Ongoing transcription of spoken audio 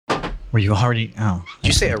Were you already? Oh, Did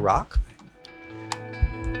you say a rock?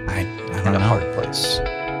 I In don't a know. hard place.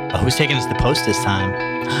 Oh, who's taking us to the post this time?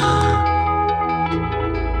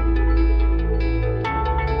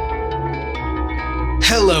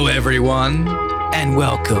 Hello, everyone, and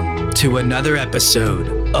welcome to another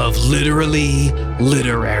episode of Literally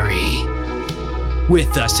Literary.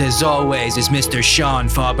 With us, as always, is Mr. Sean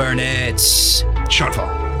Burnett. Sean Fall.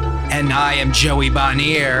 And I am Joey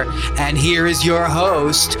Bonnier, and here is your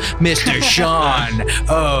host, Mr. Sean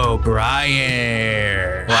O'Brien.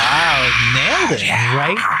 Wow, nailed it!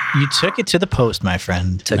 Right, you took it to the post, my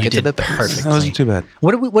friend. Took You it to did the post. perfectly. That wasn't too bad.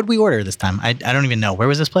 What did we order this time? I don't even know. Where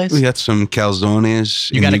was this place? We got some calzones.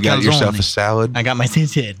 You and got a you got yourself calzone. a salad. I got my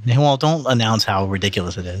did. Well, don't announce how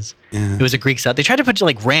ridiculous it is. Yeah. It was a Greek salad. They tried to put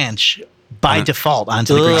like ranch by default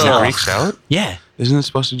onto the Greek Ugh. salad. Greek salad? Yeah. Isn't it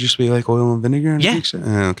supposed to just be like oil and vinegar? Yeah. Greek salad?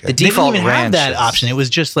 Okay. The They didn't default even have ranch that is- option. It was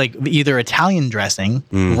just like either Italian dressing,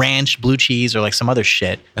 ranch, blue cheese, or like some other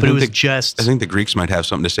shit. But it think was the- just. I think the Greeks might have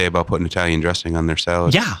something to say about putting Italian dressing on their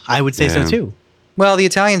salad. Yeah, I would say so Yeah. too. Well, the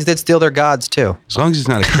Italians did steal their gods too. As long as it's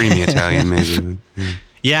not a creamy Italian, maybe.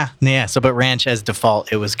 Yeah. So, but ranch as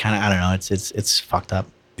default, it was kind of I don't know. It's fucked up.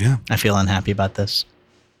 Yeah. I feel unhappy about this.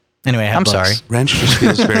 Anyway, I have I'm books. sorry. Ranch just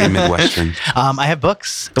feels very Midwestern. I have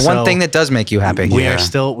books. The one thing that does make you happy. we Yeah. are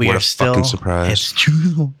still What a fucking surprise. It's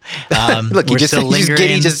true. Look, you we're just still he's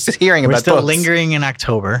giddy just hearing We're about still books. lingering in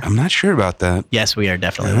October. I'm not sure about that. Yes, we are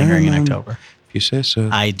definitely lingering in October. If you say so.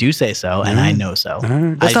 I do say so, and I know so.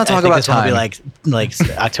 right. Let's not I talk think about this one will be time. like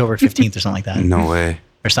October 15th or something like that, No way.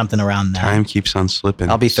 or something around that. Time keeps on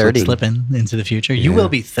slipping. I'll be 30. Slipping into the future. You Yeah. will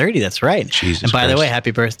be 30. That's right. Jesus and by the Christ. way,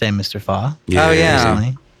 happy birthday, Mr. Fa. Yeah. Oh, yeah.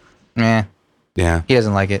 Recently. Yeah, Yeah. he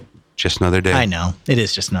doesn't like it. Just another day. I know it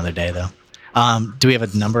is just another day though. Do we have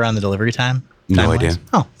a number on the delivery time? No Time-wise? idea.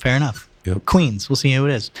 Oh, fair enough. Yep. Queens. We'll see who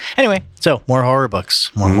it is. Anyway, so more horror books.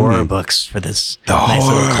 More horror books for this The nice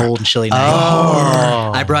little horror. cold and chilly night.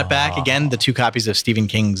 Oh. I brought back again the 2 copies of Stephen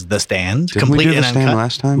King's The Stand, Didn't we complete do The and Stand uncut.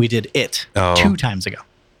 last time? We did it Oh. 2 times ago.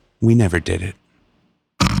 We never did it.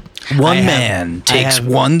 One I have- man I takes have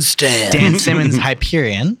one stand. Dan Simmons'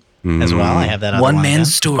 Hyperion as well. I have that on One the man's line.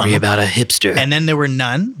 story about a hipster. And then there were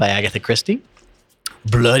None by Agatha Christie.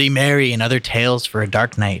 Bloody Mary and Other Tales for a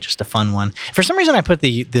Dark Night, just a fun one. For some reason, I put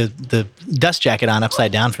the dust jacket on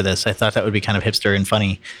upside down for this. I thought that would be kind of hipster and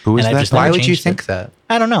funny. Who is and I've that? just Why never would you changed think it. that?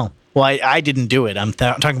 I don't know. Well, I didn't do it. I'm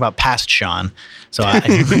talking about past Sean. So I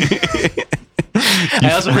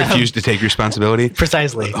also have- Refuse to take responsibility.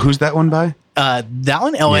 precisely Who's that one by? that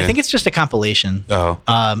one. Oh, I Yeah. think it's just a compilation. Oh.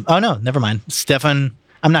 Oh no, never mind. Stefan,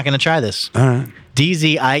 I'm not going to try this. All right.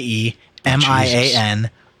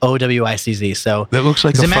 DZIEMIANOWICZ. So That looks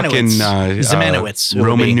like a fucking, Zemanowitz. It will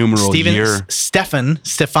Roman be numeral year. Stefan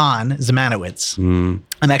Zemanowitz.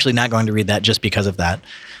 I'm actually not going to read that just because of that.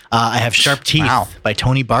 I have Sharp Teeth Wow. by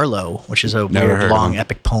Tony Barlow, which is a Never weird, heard of long, him.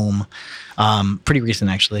 epic poem. Pretty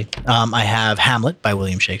recent, actually. I have Hamlet by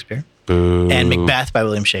William Shakespeare Boo. and Macbeth by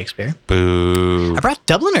William Shakespeare. Boo. I brought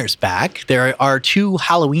Dubliners back. There are 2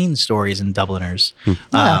 Halloween stories in Dubliners,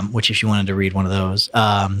 which if you wanted to read one of those,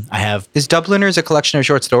 I have. Is Dubliners a collection of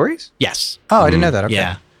short stories? Yes. Oh, I didn't know that. Okay.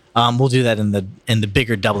 Yeah. We'll do that in the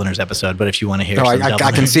bigger Dubliners episode. But if you want to hear, Oh, some I can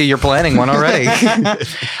Dubliners- see you're planning one already.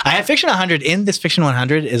 I have Fiction 100. In this Fiction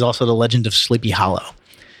 100 is also the Legend of Sleepy Hollow,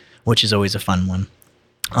 which is always a fun one.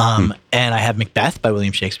 And I have Macbeth by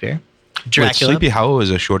William Shakespeare. Wait, Dracula. Sleepy Hollow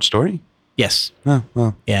is a short story? Yes. Oh,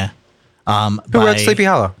 well. Yeah. Who by- wrote Sleepy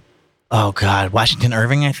Hollow? Oh God, Washington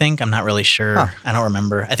Irving. I think I'm not really sure. Huh. I don't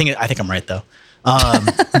remember. I think I'm right though.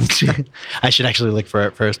 I should actually look for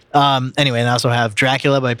it first. Anyway, and I also have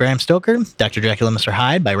Dracula by Bram Stoker, Dr. Dracula, Mr.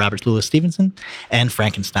 Hyde by Robert Louis Stevenson, and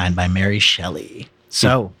Frankenstein by Mary Shelley.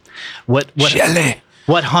 So, what Shelley.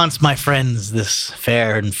 what haunts my friends this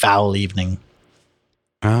fair and foul evening?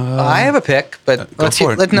 I have a pick, but go let's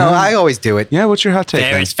for hear. it. No, I always do it. Yeah, what's your hot take?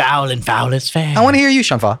 Fair then? is foul and foul is fair. I want to hear you,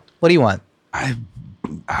 Shanfa. What do you want? I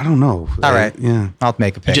don't know. All right. Yeah. I'll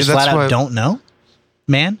make a pick. just that's flat out why- don't know,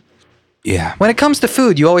 man. Yeah. When it comes to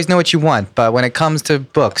food, you always know what you want, but when it comes to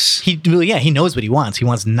books, He knows what he wants. He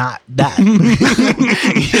wants not that.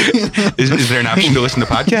 Is there an option to listen to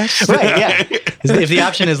podcasts? Right, yeah. If the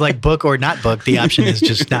option is like book or not book, the option is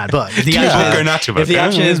just not book. If the Yeah. option Book is, or not to book. If the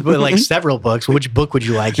option is like several books, which book would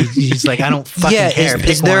you like? He's like, I don't fucking care. Pick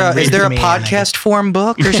is there one, read is it there to a me, and I can- podcast form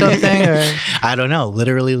book or something? Or? I don't know.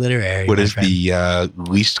 Literally literary. What my is friend. the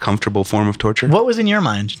least comfortable form of torture? What was in your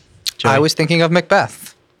mind, Joey? I was thinking of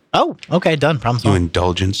Macbeth. Oh, okay, done. Problem You solved.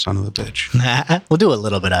 indulgent son of a bitch. We'll do a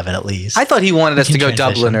little bit of it at least. I thought he wanted us to go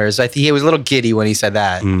Transition. Dubliners. I think he was a little giddy when he said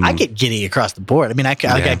that. I get giddy across the board. I mean, I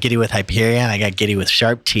Yeah. got giddy with Hyperion. I got giddy with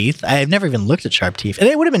Sharp Teeth. I've never even looked at Sharp Teeth. And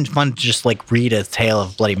it would have been fun to just like read a tale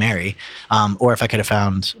of Bloody Mary. Or if I could have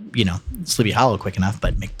found, Sleepy Hollow quick enough.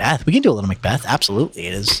 But Macbeth, we can do a little Macbeth. Absolutely.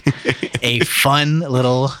 It is a fun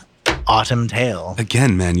little autumn tale.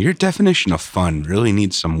 Again, man, your definition of fun really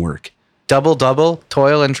needs some work. Double,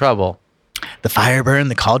 toil and trouble. The fire burn,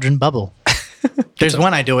 the cauldron bubble. There's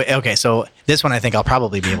one I do. Okay, so this one I think I'll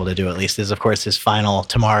probably be able to do at least is, of course, his final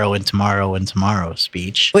tomorrow and tomorrow and tomorrow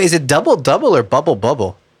speech. Wait, is it double or bubble? Or double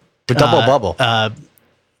bubble?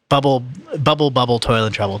 Bubble, toil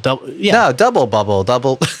and trouble. Yeah. No, double. No, it's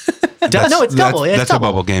double. Yeah, it's That's double. a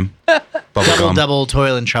bubble game. Bubble gum. Double,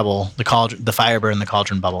 toil and trouble. The fire burn, the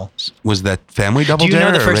cauldron bubble. Was that family double Do you know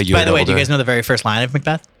dare the or first? regular By the way, double do you dare? guys know the very first line of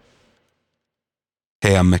Macbeth?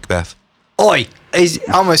 Hey, I'm Macbeth. Oi,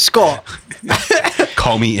 I'm a Scot.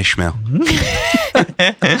 Call me Ishmael.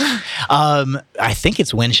 I think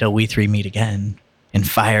it's when shall we three meet again? In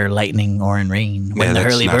fire, lightning, or in rain? When Yeah, the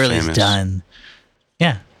that's hurly not burly's famous. done.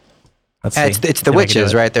 Yeah. Let's Yeah, see. it's the If I can do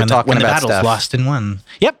witches, it. right? They're when talking when the about battle's stuff. lost and won.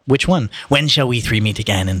 Yep. Which one? When shall we three meet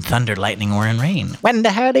again in thunder, lightning, or in rain? When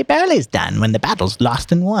the hurly burly's done, when the battle's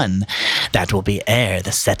lost and won. That will be ere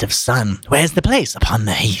the set of sun. Where's the place? Upon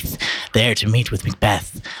the heath. There to meet with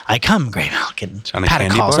Macbeth. I come, Grey Malkin. on a Paddock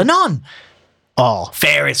candy calls bar? anon. All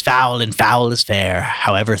fair is foul and foul is fair.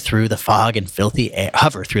 However, through the fog and filthy air,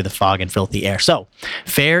 hover through the fog and filthy air. So,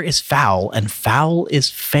 fair is foul and foul is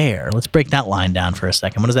fair. Let's break that line down for a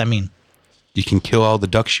second. What does that mean? You can kill all the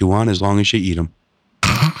ducks you want as long as you eat them.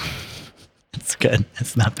 It's good.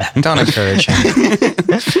 It's not bad. Don't encourage him.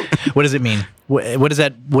 What does it mean? What does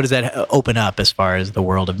that open up as far as the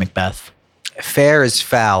world of Macbeth? Fair is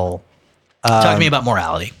foul. Talk to me about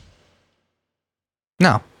morality.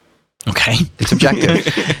 No, Okay. it's objective.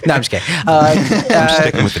 No, I'm just kidding. I'm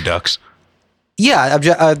sticking with the ducks. Yeah,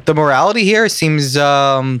 the morality here seems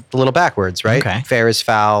a little backwards, right? Okay. Fair is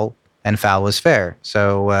foul and foul is fair.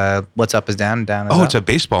 So what's up is down and down is Oh, up. it's a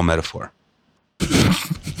baseball metaphor.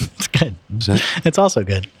 It's good. Is that? It's also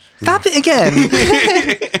good. Stop it again.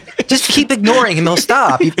 Just keep ignoring him. He'll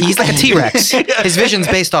stop. He's like a T-Rex. His vision's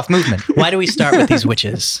based off movement. Why do we start with these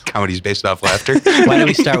witches? Comedy's based off laughter. Why do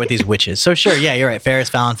we start with these witches? So sure, yeah, you're right. Fair is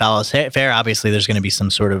foul and foul is fair. Obviously, there's going to be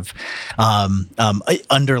some sort of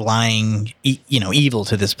underlying, evil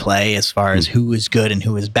to this play as far as who is good and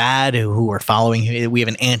who is bad, who are following. We have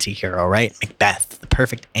an anti-hero, right? Macbeth, the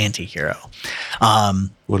perfect anti-hero.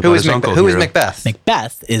 What about Who is his uncle Who is hero? Macbeth?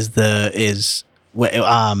 Macbeth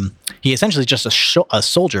he essentially just a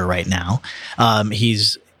soldier right now.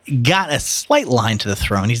 He's got a slight line to the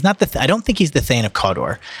throne. He's not I don't think he's the Thane of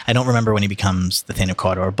Cawdor. I don't remember when he becomes the Thane of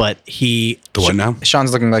Cawdor, but he. The what now?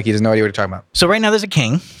 Sean's looking like he doesn't know what you're talking about. So right now there's a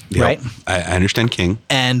king, Yep. right? I understand King.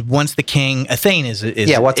 And once the king, a Thane is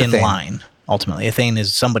Yeah, what's a in Thane? line. Ultimately, a Thane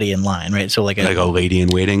is somebody in line, right? So like Like a lady in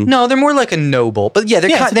waiting. No, they're more like a noble. But yeah,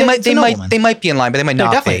 Yeah, it's a nobleman. they might be in line, but they might no,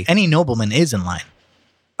 not definitely be. any nobleman is in line.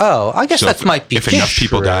 Oh, I guess So that might be if enough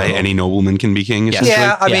people true. die, any nobleman can be king. Yes. Essentially.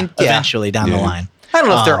 Yeah, I mean, yeah. eventually down the Yeah. line. I don't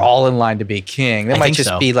know if they're Um, all in line to be king. They I might think just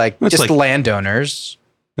so. be like That's just like- landowners.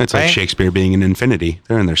 That's like Right? Shakespeare being in Infinity.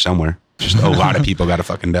 They're in there somewhere. Just a lot of people got to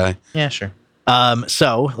fucking die. Yeah, sure.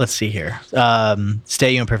 So let's see here.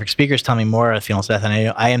 Stay, you imperfect speakers, tell me more. I feel Seth, and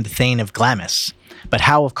I am the Thane of Glamis, but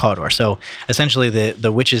how of Cawdor? So essentially,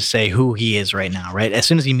 the witches say who he is right now, right? As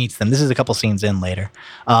soon as he meets them, this is a couple scenes in later.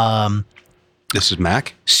 This is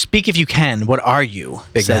Mac. Speak if you can. What are you?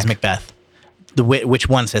 Big says Mac. Macbeth. Which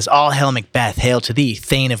one says, all hail Macbeth, hail to thee,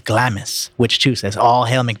 Thane of Glamis. Which two says, all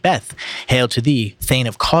hail Macbeth, hail to thee, Thane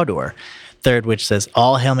of Cawdor. Third which says,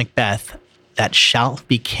 all hail Macbeth, that shalt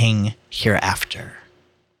be king hereafter.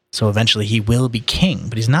 So eventually he will be king,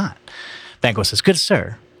 but he's not. Banquo says, good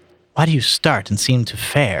sir, why do you start and seem to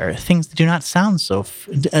fear things that do not sound so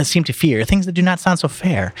seem to fear things that do not sound so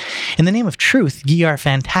fair? In the name of truth, ye are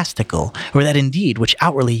fantastical, or that indeed which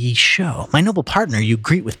outwardly ye show. My noble partner, you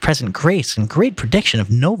greet with present grace and great prediction of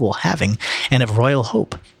noble having and of royal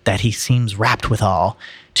hope, that he seems rapt withal.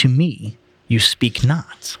 To me, you speak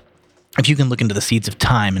not. If you can look into the seeds of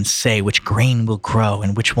time and say which grain will grow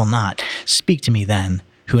and which will not, speak to me then,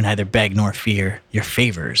 who neither beg nor fear your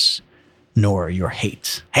favors nor your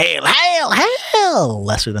hate. Hail, hail, hail!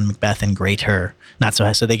 Lesser than Macbeth and greater. Not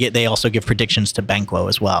so. So they also give predictions to Banquo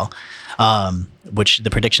as well, which the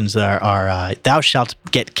predictions are thou shalt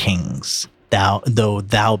get kings, though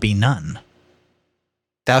thou be none.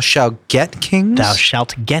 Thou shalt get kings. Thou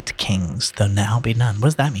shalt get kings, though now be none. What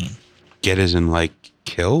does that mean? Get as in like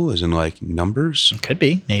Kill, as in like numbers? Could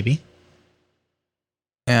be, maybe.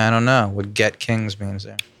 Yeah, I don't know what get kings means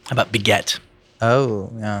there. How about beget?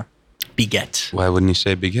 Oh, yeah. Beget. Why wouldn't you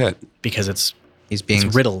say baguette? Because it's He's being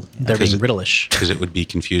riddle. They're being Because riddleish. Because it would be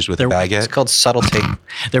confused with They're- It's baguette. called subtlety.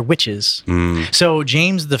 They're witches. So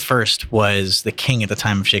James the First was the king at the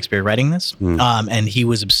time of Shakespeare writing this, and he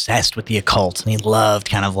was obsessed with the occult, and he loved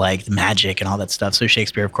kind of like the magic and all that stuff. So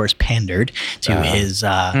Shakespeare, of course, pandered to his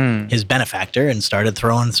benefactor and started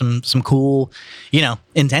throwing some cool,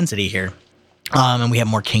 intensity here. And we have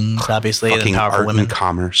more kings, obviously, than Fucking powerful art women. and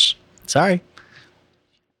commerce. Sorry.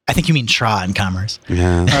 I think you mean Tra in commerce.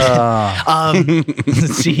 Yeah.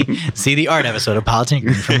 See the art episode of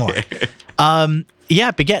Politinkering for more.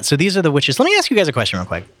 Yeah, beget. So these are the witches. Let me ask you guys a question real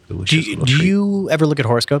quick. The Do witches' you, little do treat. you ever look at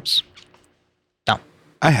horoscopes? No.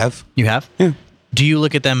 I have. You have? Yeah. Do you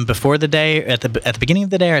look at them before the day, at the beginning of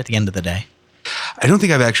the day, or at the end of the day? I don't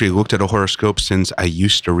think I've actually looked at a horoscope since I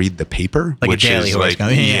used to read the paper, Like a which daily is like,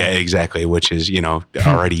 horoscope. Yeah. exactly, which is,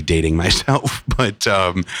 already dating myself. But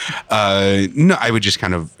no, I would just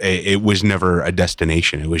kind of, it was never a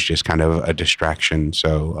destination. It was just kind of a distraction.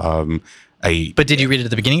 So But did you read it at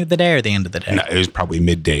the beginning of the day or the end of the day? no, it was probably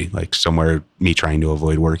midday, like somewhere me trying to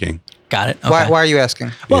avoid working. Got it. Okay. Why are you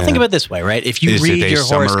asking? Well, Yeah. think about it this way, right? If you Is it read a your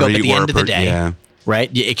horoscope summary at the or end of the per- day, yeah. right,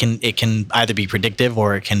 it can either be predictive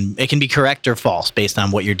or it can be correct or false based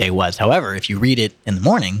on what your day was. However, if you read it in the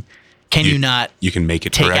morning, can you not You can make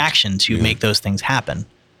it take correct. action to Yeah. make those things happen?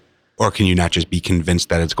 Or can you not just be convinced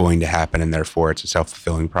that it's going to happen and therefore it's a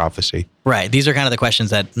self-fulfilling prophecy? Right. These are kind of the questions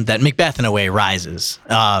that Macbeth, in a way, raises.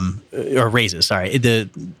 Sorry.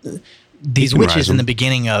 These can witches rise in them. the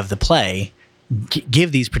beginning of the play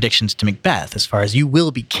give these predictions to Macbeth as far as you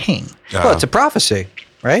will be king. Well, it's a prophecy,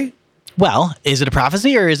 right? Well, is it a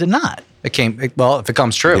prophecy or is it not? If it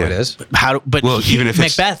comes true, Yeah. it is. But Well, even if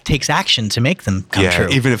it's- Macbeth takes action to make them come yeah, true.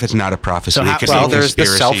 even if it's not a prophecy, So how- it could well, be a There's the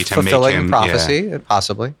conspiracy to make self-fulfilling him prophecy,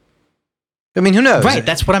 possibly. I mean, who knows? Right.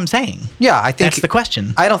 That's what I'm saying. Yeah, I think That's the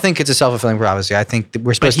question. I don't think it's a self-fulfilling prophecy. I think that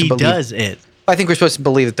we're But supposed he to believe. does it. I think we're supposed to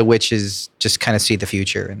believe that the witches just kind of see the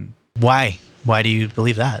future, and Why? Why do you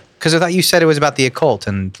believe that? because I thought you said it was about the occult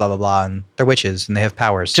and blah blah blah, and they're witches and they have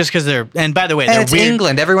powers. Just because they're, and by the way, and they're it's weird.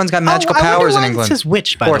 England. Everyone's got magical I wonder powers in why England. It says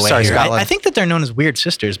witch, by Or, the way. sorry, here. Scotland. I think that they're known as weird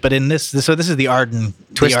sisters, but in this, so this is the Arden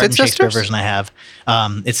Twisted Shakespeare Sisters? version I have.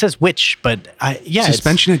 It says witch, but it's-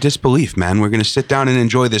 Suspension of disbelief, man. We're going to sit down and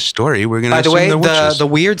enjoy this story. We're going to By the assume way, they're witches. the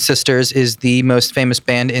Weird Sisters is the most famous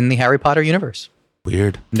band in the Harry Potter universe.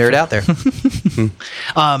 Weird. Nerd out there.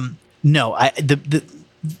 No,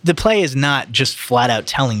 the play is not just flat out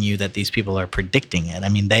telling you that these people are predicting it. I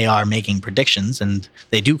mean, they are making predictions and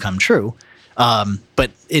they do come true.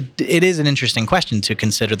 But it is an interesting question to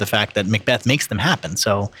consider the fact that Macbeth makes them happen.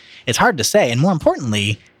 So it's hard to say. And more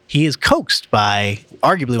importantly, he is coaxed by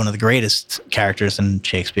arguably one of the greatest characters in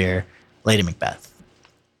Shakespeare, Lady Macbeth.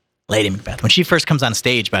 Lady Macbeth. When she first comes on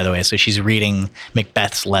stage, by the way, so she's reading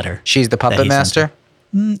Macbeth's letter. She's the that puppet he sent master.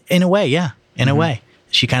 her. In a way, yeah. In Mm-hmm. a way.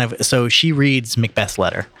 She reads Macbeth's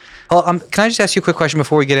letter. Well, can I just ask you a quick question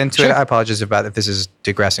before we get into it? Sure. I apologize if this is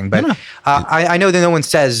digressing, but No. I know that no one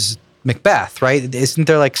says Macbeth, right? Isn't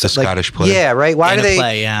there like It's a Scottish play. Yeah, right. Why In do a they?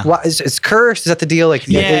 play, yeah. Why, is cursed? Is that the deal? Like,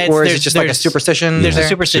 or is it just like a superstition? There's there? a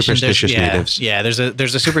superstition. Superstitious natives. Yeah, there's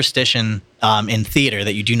a superstition in theater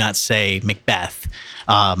that you do not say Macbeth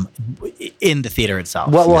in the theater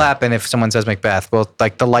itself. What will happen if someone says Macbeth? Will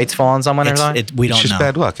like the lights fall on someone or something? We don't It's just know.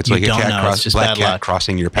 bad luck. It's You like a don't cat know. It's just black bad cat luck.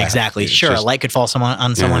 crossing your path. Exactly. It's Sure, just- a light could fall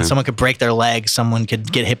on someone. Yeah. Someone could break their leg. Someone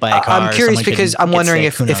could get hit by a car. I'm curious someone could because I'm get wondering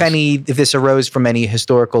sick, who knows? if this arose from any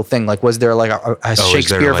historical thing. Like, was there like a is there,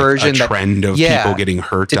 Shakespeare like, version a trend of people getting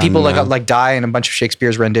hurt Did on people the- like die in a bunch of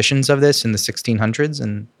Shakespeare's renditions of this in the 1600s?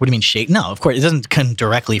 And What do you mean shake? No, of course it doesn't come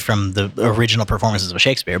directly from the original performances of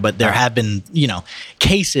Shakespeare, but there have been,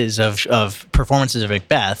 cases of performances of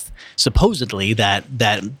Macbeth supposedly that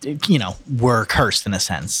were cursed in a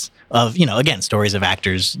sense of, again, stories of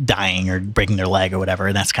actors dying or breaking their leg or whatever,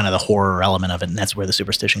 and that's kind of the horror element of it, and that's where the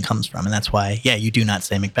superstition comes from, and that's why, you do not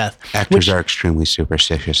say Macbeth. Actors are extremely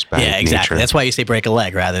superstitious by Yeah, exactly. nature. That's why you say break a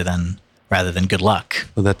leg rather than good luck.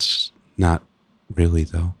 Well, that's not really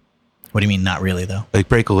though. What do you mean not really though? Like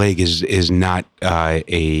break a leg is not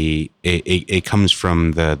it comes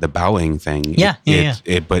from the bowing thing. Yeah,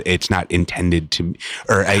 But it's not intended to.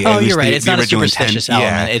 Or You're right. It's not a original superstitious intent-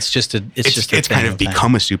 element. yeah. It's just a It's kind of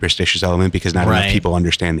become a superstitious element because not Right. enough people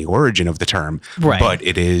understand the origin of the term. Right. But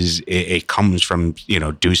it comes from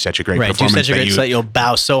do such a great right. Do performance such a that great you, so that you'll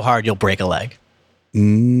bow so hard you'll break a leg.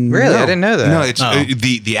 Really? I didn't know that. No, it's Oh.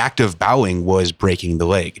 the act of bowing was breaking the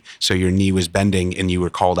leg. So your knee was bending, and you were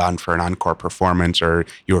called on for an encore performance, or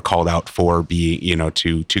you were called out for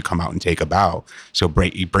to come out and take a bow. So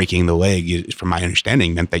breaking the leg, from my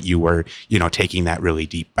understanding, meant that you were taking that really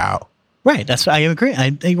deep bow. Right. I agree.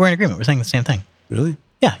 We're in agreement. We're saying the same thing. Really?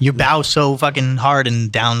 Yeah. You bow so fucking hard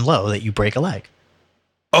and down low that you break a leg.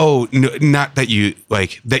 Oh, no, not that you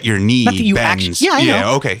that your knee Not that you bends. actually. Yeah, I know.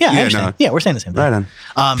 Yeah, okay. Yeah, I Yeah, understand. no. Yeah, we're saying the same thing. Right on.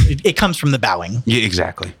 It comes from the bowing, Yeah,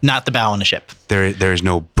 exactly. not the bow on the ship. There is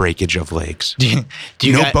no breakage of legs. Do you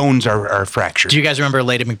No guys, bones are fractured. do you guys remember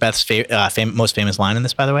Lady Macbeth's most famous line in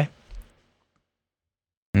this, by the way?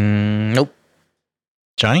 Nope.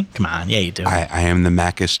 Johnny? Come on. Yeah, you do. I am the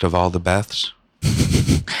Mackest of all the Beths.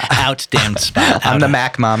 Out damned spot. I'm out, the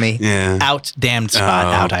Mac mommy. Yeah. out damned spot Oh.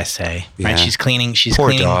 out, I say. Yeah. Right? She's cleaning. Poor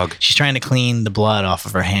cleaning. dog. She's trying to clean the blood off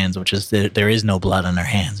of her hands, which is there is no blood on her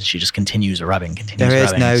hands. And she just continues rubbing. There is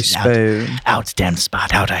rubbing. no It's spoon. Out damned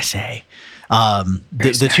spot out, I say.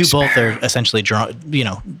 The two both are essentially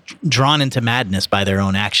drawn into madness by their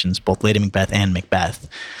own actions, both Lady Macbeth and Macbeth.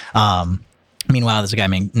 Meanwhile, there's a guy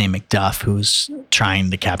named Macduff who's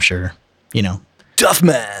trying to capture,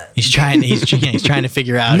 Duffman. he's trying to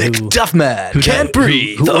figure out who Duffman. can't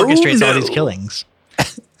breathe, who orchestrates all these killings.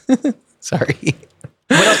 Sorry.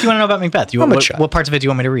 What else do you want to know about Macbeth? What parts of it do you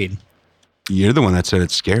want me to read? You're the one that said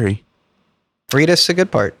it's scary. Read us a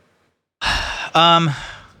good part.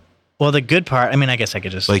 Well, the good part, I guess I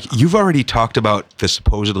could just You've already talked about the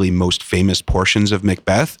supposedly most famous portions of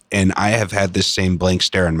Macbeth, and I have had this same blank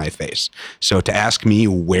stare on my face. So to ask me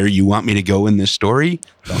where you want me to go in this story,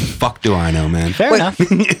 the fuck do I know, man? fair enough.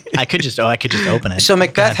 I could just open it. So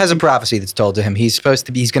Macbeth has a prophecy that's told to him. He's going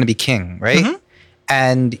to be king, right? Mm-hmm.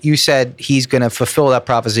 And you said he's going to fulfill that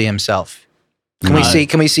prophecy himself. Can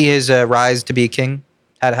we see his rise to be a king?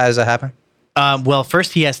 How does that happen? Well,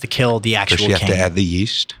 first he has to kill the First actual you have king. to add the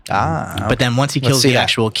yeast. But then once he Let's kills see the that.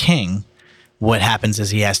 actual king, what happens is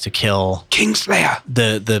he has to kill Kingslayer.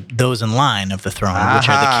 those in line of the throne, which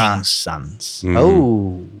are the Aha. king's sons.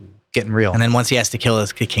 Oh, getting real. And then once he has to kill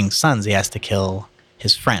the king's sons, he has to kill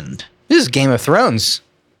his friend. This is Game of Thrones.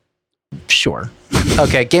 Sure.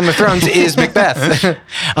 Okay, Game of Thrones is Macbeth.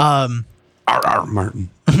 R.R. Martin.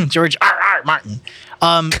 George R.R. Martin.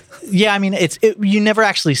 Yeah, you never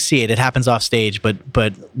actually see it. It happens off stage, but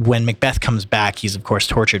when Macbeth comes back, he's of course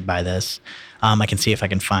tortured by this. I can see if I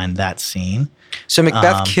can find that scene. So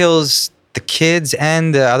Macbeth kills the kids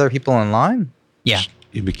and the other people in line? Yeah.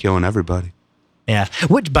 You'd be killing everybody. Yeah.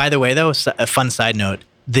 Which, by the way, though, a fun side note: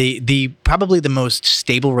 the probably the most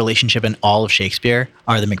stable relationship in all of Shakespeare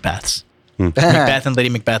are the Macbeths. Macbeth and Lady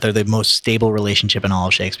Macbeth are the most stable relationship in all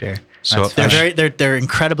of Shakespeare. So They're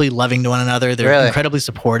incredibly loving to one another. They're Really? incredibly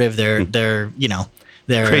supportive. They're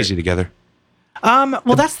crazy together. Well,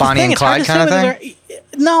 that's the Bonnie thing. and It's hard to Clyde say kinda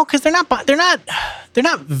whether no, because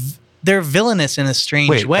they're villainous in a strange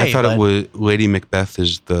Wait, way. I thought but it was Lady Macbeth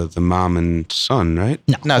is the mom and son, right?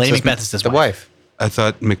 No, Lady it's Macbeth is his the wife. I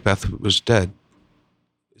thought Macbeth was dead.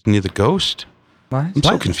 Isn't he the ghost? What? I'm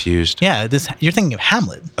so confused. Yeah, you're thinking of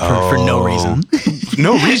Hamlet for no reason.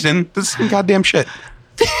 No reason. This is some goddamn shit.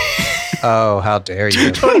 Oh, how dare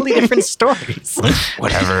you. Totally different stories.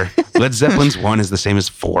 Whatever. Led Zeppelin's 1 is the same as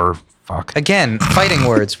 4. Fuck. Again, fighting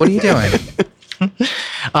words. What are you doing?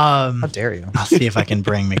 How dare you? I'll see if I can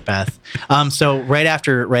bring Macbeth. So right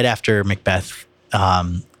after Macbeth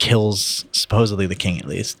kills supposedly the king, at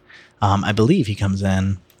least, I believe he comes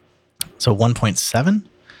in. So 1.7.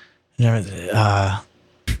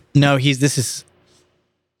 No,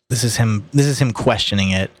 this is him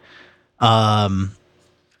questioning it. Or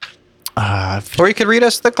you could read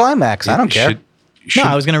us the climax. I don't care. No,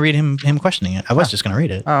 I was going to read him questioning it. I was just going to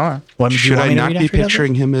read it. Oh, all right. What, do you Should want I me to not read be after he does it?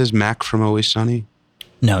 picturing him as Mac from Always Sunny?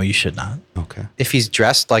 No, you should not. Okay. If he's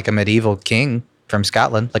dressed like a medieval king from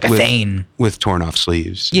Scotland, like a With- thane. With torn off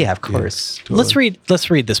sleeves. Yeah, of course. totally. Let's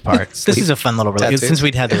read this part. This is a fun little Tattoos. since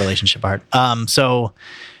we'd had the relationship part. So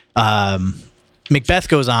Macbeth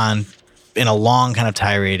goes on in a long kind of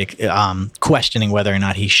tirade, questioning whether or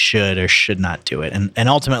not he should or should not do it, and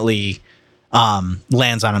ultimately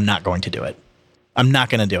lands on I'm not going to do it. I'm not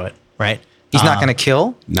going to do it. Right? He's not going to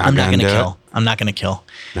kill? I'm not going to kill. I'm not going to kill.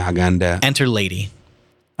 Not gonna do. Enter Lady.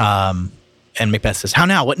 And Macbeth says, "How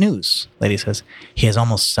now? What news?" Lady says, "He has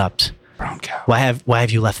almost supped. Brown cow. Why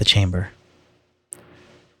have you left the chamber?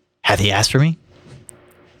 Hath he asked for me?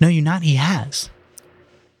 Know you not he has.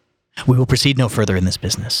 We will proceed no further in this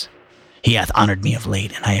business. He hath honored me of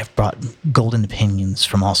late, and I have brought golden opinions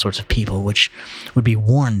from all sorts of people, which would be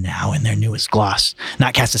worn now in their newest gloss,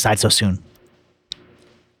 not cast aside so soon.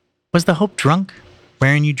 Was the hope drunk,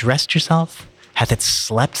 wherein you dressed yourself? Hath it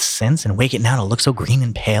slept since, and wake it now to look so green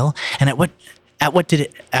and pale? And at what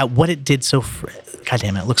it did so God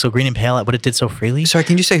damn it, look so green and pale at what it did so freely? Sorry,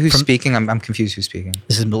 can you say who's speaking? I'm confused who's speaking.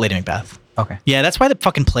 This is Lady Macbeth. Okay. Yeah, that's why the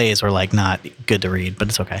fucking plays were like not good to read, but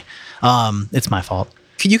it's okay. It's my fault.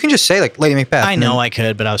 You can just say like Lady Macbeth. I know I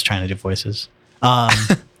could, but I was trying to do voices.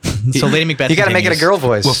 So Lady Macbeth. You got to make it a girl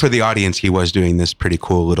voice. Well, for the audience, he was doing this pretty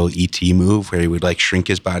cool little ET move where he would like shrink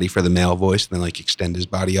his body for the male voice and then like extend his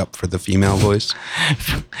body up for the female voice.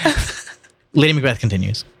 Lady Macbeth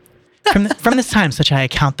continues. From this time, such I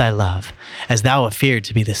account thy love, as thou afeared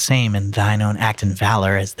to be the same in thine own act and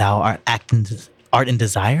valor as thou art in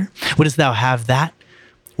desire. Wouldst thou have that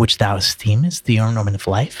which thou esteemest the ornament of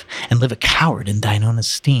life, and live a coward in thine own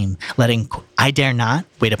esteem, letting I dare not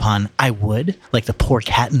wait upon I would, like the poor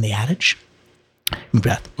cat in the adage?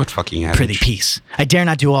 Macbeth. What fucking adage? Prithee, peace. I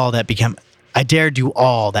dare do all that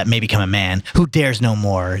may become a man. Who dares no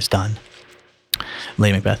more is done.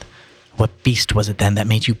 Lady Macbeth. What beast was it then that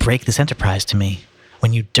made you break this enterprise to me?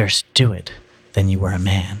 When you durst do it, then you were a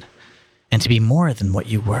man. And to be more than what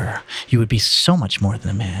you were, you would be so much more than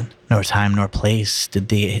a man. Nor time nor place did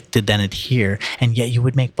then adhere, and yet you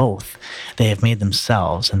would make both. They have made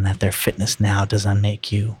themselves, and that their fitness now does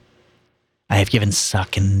unmake you. I have given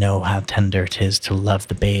suck and know how tender 'tis to love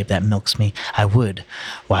the babe that milks me. I would,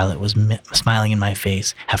 while it was smiling in my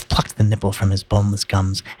face, have plucked the nipple from his boneless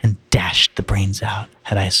gums and dashed the brains out,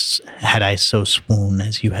 had I so swoon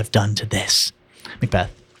as you have done to this.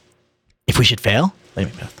 Macbeth. If we should fail? Lady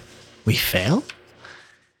Macbeth. We fail?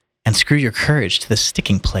 And screw your courage to the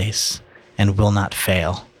sticking place, and will not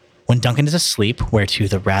fail. When Duncan is asleep, whereto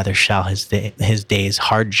the rather shall his day's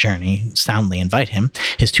hard journey soundly invite him,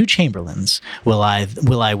 his two chamberlains will I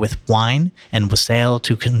with wine and wassail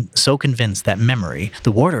so convince that memory,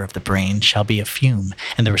 the warder of the brain, shall be a fume,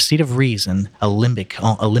 and the receipt of reason a limbeck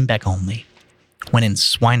only. When in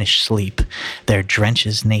swinish sleep, their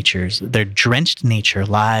drenched nature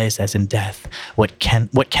lies as in death. What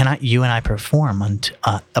cannot you and I perform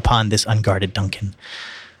upon this unguarded Duncan?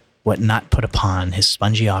 What not put upon his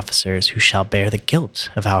spongy officers, who shall bear the guilt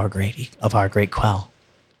of our great quell?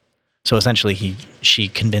 So essentially, she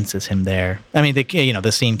convinces him there. I mean,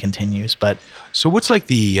 the scene continues, but so what's like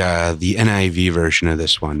the NIV version of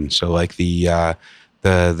this one? So like the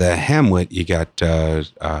Hamlet, you got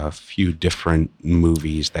a few different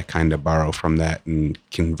movies that kind of borrow from that and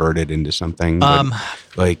convert it into something.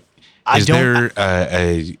 But, is there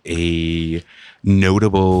a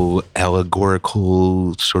notable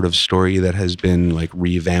allegorical sort of story that has been like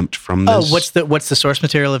revamped from this? What's the source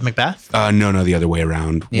material of Macbeth? No, the other way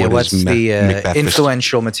around. Yeah, what's the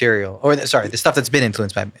influential material, or the stuff that's been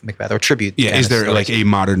influenced by Macbeth, or tribute? Yeah, is there like a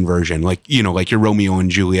modern version, like like your Romeo and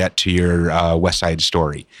Juliet to your West Side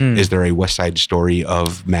Story? Is there a West Side Story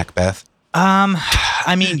of Macbeth?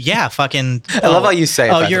 I mean, yeah, fucking. I love how you say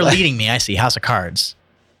it. Oh, you're leading me. I see. House of Cards.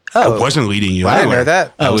 Oh, I wasn't leading you. Well, I didn't know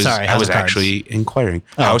that. Sorry. I was actually inquiring.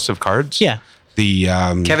 House of Cards. Yeah. The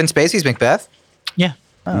Kevin Spacey's Macbeth. Yeah.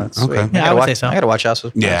 Oh, that's sweet. Okay. Yeah, I would say so. I gotta watch House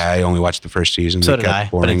of Cards. Yeah, I only watched the first season. So it did got I.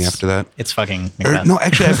 boring but after that. It's fucking Macbeth. No,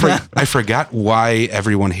 actually, I forgot why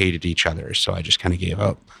everyone hated each other, so I just kind of gave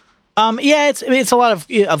up. Yeah, it's a lot of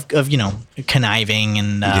conniving,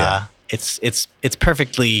 and it's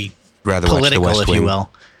perfectly Rather watch political, The West if Wing. you will.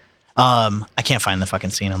 I can't find the fucking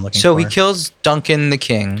scene I'm looking for. So he kills Duncan the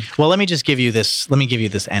king. Well, let me give you this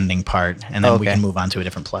ending part, and then we Okay. can move on to a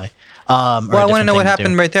different play. I want to know what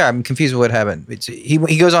happened right there. I'm confused with what happened.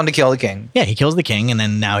 He goes on to kill the king. Yeah, he kills the king, and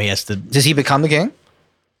then now he has to. Does he become the king?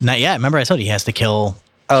 Not yet. Remember, I told you he has to kill.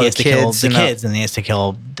 Oh, he has to kill the and kids, and then he has to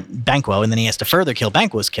kill Banquo, and then he has to further kill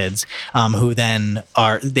Banquo's kids, who then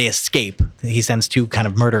they escape. He sends two kind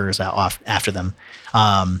of murderers off after them,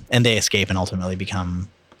 and they escape and ultimately become,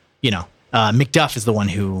 Macduff is the one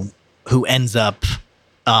who ends up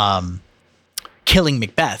killing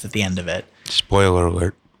Macbeth at the end of it. Spoiler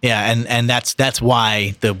alert. Yeah, and that's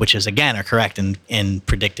why the witches again are correct in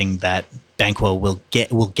predicting that Banquo will get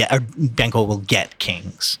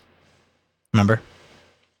kings. Remember?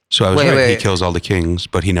 So I was Wait, right. He wait. kills all the kings,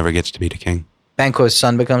 but he never gets to be the king. Banquo's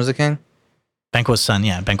son becomes the king? Banquo's son,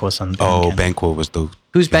 yeah, Banquo's son. Oh, king. Banquo was the.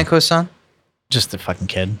 Who's Banquo's son? Just the fucking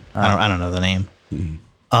kid. I don't know the name.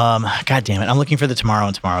 God damn it! I'm looking for the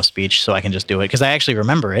Tomorrow speech so I can just do it because I actually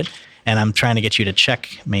remember it, and I'm trying to get you to check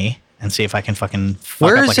me and see if I can fucking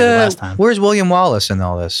fuck up like I did last time. Where's William Wallace in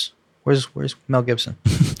all this? Where's Mel Gibson?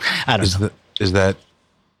 I don't know.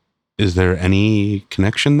 Is there any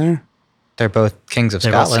connection there? They're both kings of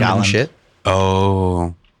They're both Scotland and Scotland. shit.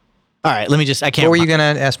 Oh, All right, let me just. I can't. What were you gonna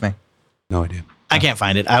ask me? no idea. I can't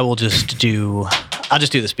find it. I'll just do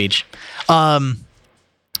the speech.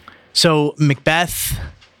 So Macbeth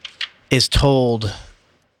is told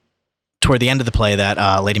toward the end of the play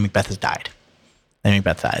that Lady Macbeth has died. Lady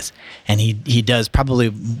Macbeth dies. And he does probably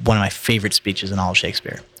one of my favorite speeches in all of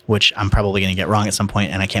Shakespeare, which I'm probably going to get wrong at some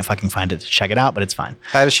point, and I can't fucking find it to check it out, but it's fine.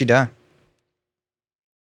 How does she die?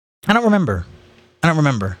 I don't remember.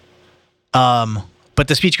 But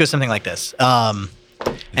the speech goes something like this. And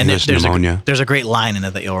there's a great line in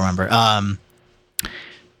it that you'll remember.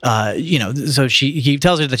 So he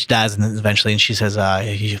tells her that she dies, and then eventually, and she says,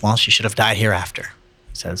 well, she should have died hereafter.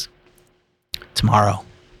 He says, tomorrow,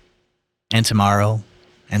 and tomorrow,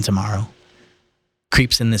 and tomorrow,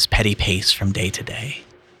 creeps in this petty pace from day to day.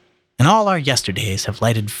 And all our yesterdays have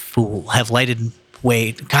lighted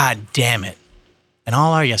way, God damn it. And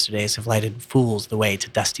all our yesterdays have lighted fools the way to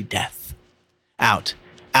dusty death. Out,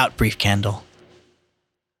 brief candle.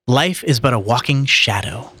 Life is but a walking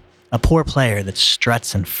shadow, a poor player that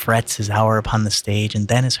struts and frets his hour upon the stage and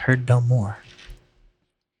then is heard no more.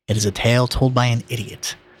 It is a tale told by an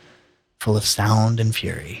idiot, full of sound and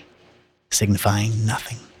fury, signifying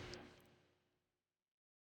nothing.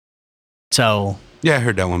 So... Yeah, I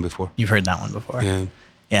heard that one before. You've heard that one before. Yeah.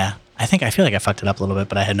 Yeah. I feel like I fucked it up a little bit,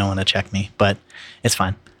 but I had no one to check me, but it's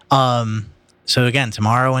fine. So again,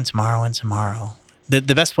 tomorrow and tomorrow and tomorrow. The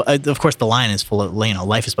best, of course, the line is full of,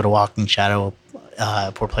 life is but a walking shadow,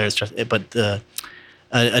 poor players, but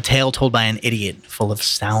a tale told by an idiot full of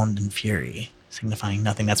sound and fury, signifying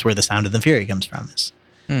nothing. That's where the sound of the fury comes from,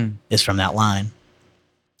 is from that line.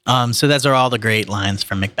 So those are all the great lines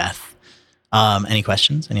from Macbeth. Any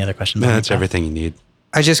questions? Any other questions? No, that's everything you need.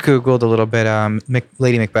 I just Googled a little bit.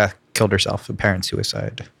 Lady Macbeth killed herself, apparent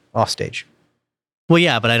suicide, off stage. Well,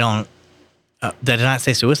 yeah, but I don't... did I not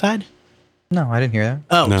say suicide? No, I didn't hear that.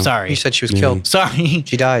 Oh, No. sorry. You said she was killed. Sorry.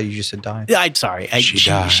 She died. You just said died. I'm sorry.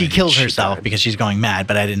 She kills herself because she's going mad,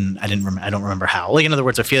 but I don't remember how. Like, in other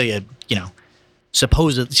words, Ophelia,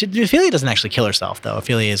 supposedly... Ophelia doesn't actually kill herself, though.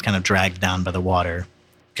 Ophelia is kind of dragged down by the water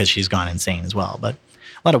because she's gone insane as well. But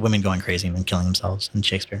a lot of women going crazy and then killing themselves in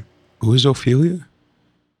Shakespeare. Who is Ophelia?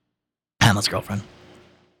 Hamlet's girlfriend.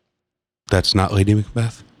 That's not Lady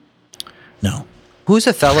Macbeth? No. Who's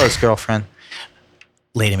Othello's girlfriend?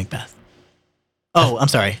 Lady Macbeth. Oh, I'm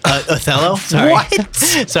sorry. Othello? Sorry. What?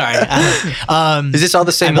 Sorry. Is this all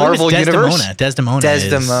the same I believe Marvel it's universe? Desdemona.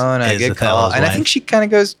 Desdemona, good call. Othello's And I wife. think she kind of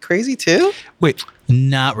goes crazy too. Wait,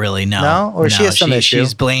 Not really, no. No? Or she has some issue?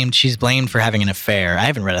 She's blamed for having an affair. I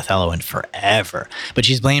haven't read Othello in forever, but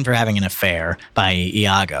she's blamed for having an affair by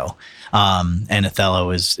Iago. And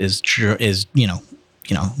Othello is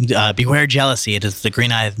beware jealousy. It is the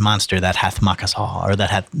green-eyed monster that hath mock us all, or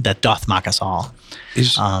that doth mock us all.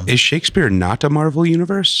 is Shakespeare not a Marvel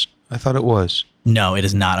universe? I thought it was. No, it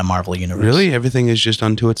is not a Marvel universe. Really? Everything is just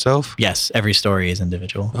unto itself? Yes, every story is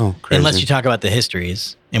individual. Oh, crazy. Unless you talk about the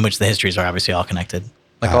histories, in which the histories are obviously all connected.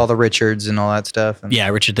 Like all the Richards and all that stuff. And Yeah,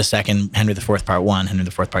 Richard II, Henry IV, Part 1, Henry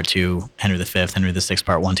IV, Part 2, Henry V, Henry VI,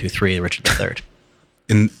 Part 1, 2, 3, Richard III.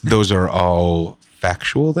 And those are all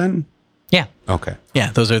factual then? Yeah. Okay. Yeah,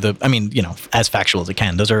 those are as factual as it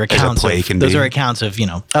can. Those are accounts play of, can those be. are accounts of,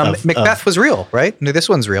 Macbeth was real, right? No, this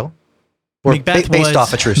one's real. Or based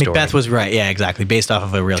off a true story. Macbeth was right. Yeah, exactly. Based off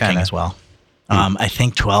of a real king Kinda. as well. I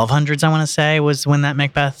think 1200s, I want to say, was when that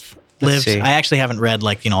Macbeth lived. see. I actually haven't read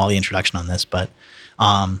all the introduction on this, but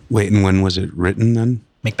Wait, and when was it written then?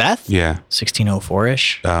 Macbeth? Yeah.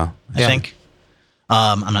 1604-ish, I think.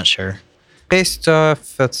 I'm not sure. Based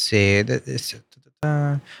off, let's see.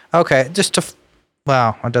 Okay, just to...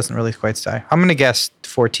 Wow, it doesn't really quite say. I'm going to guess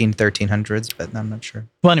 1300s, but I'm not sure.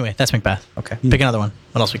 Well, anyway, that's Macbeth. Okay. Pick another one.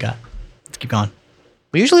 What else we got? Let's keep going.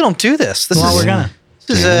 We usually don't do this. This We're is gonna.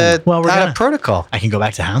 out gonna. of protocol. I can go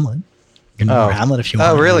back to Hamlet. You can do more Hamlet if you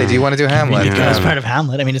want. Oh, really? Do you want to do Hamlet? You can as part of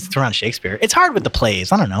Hamlet. I mean, it's around Shakespeare. It's hard with the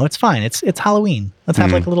plays. I don't know. It's fine. It's Halloween. Let's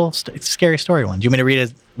have like a little scary story one. Do you want me to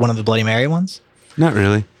read one of the Bloody Mary ones? Not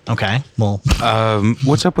really. Okay. Well,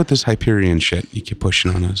 What's up with this Hyperion shit you keep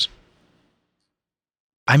pushing on us?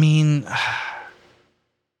 I mean,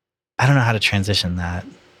 I don't know how to transition that.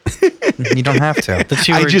 You don't have to. The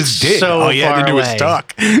two I are just did. so All you had far to do was away.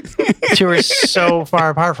 talk. The two are so far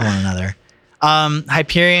apart from one another.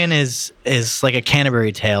 Hyperion is like a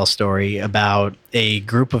Canterbury Tale story about a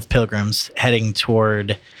group of pilgrims heading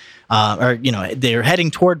toward, they're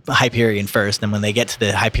heading toward Hyperion first. And when they get to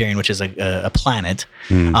the Hyperion, which is a planet,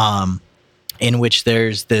 in which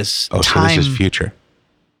there's this Oh, time. so this is future.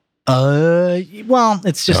 Well,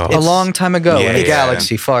 it's just Oh. it's, A long time ago in a Yeah.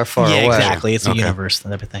 galaxy far, far yeah, away. exactly. It's a Okay. universe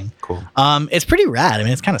type of thing. Cool. It's pretty rad. I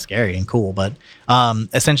mean, it's kind of scary and cool, but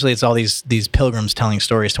essentially, it's all these pilgrims telling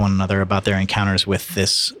stories to one another about their encounters with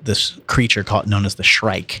this creature known as the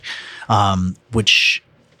Shrike, which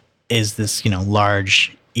is this,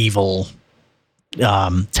 large evil,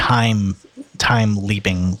 time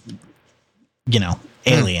leaping,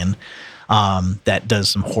 alien, that does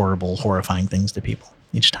some horrifying things to people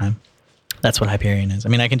each time. That's what Hyperion is. I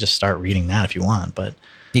mean, I can just start reading that if you want, but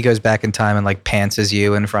He goes back in time and like pantses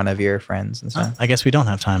you in front of your friends and stuff. I guess we don't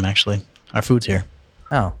have time, actually. Our food's here.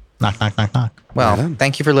 Oh, Knock, knock, knock, knock. well, Right on.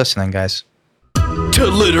 thank you for listening, guys. To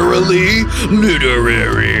literally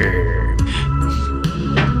literary.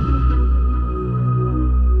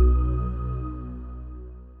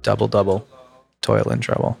 Double, toil and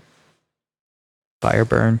trouble. Fire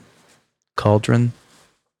burn, cauldron,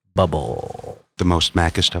 bubble. The most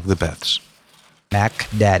mackest of the Beths. Mac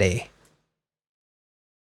Daddy.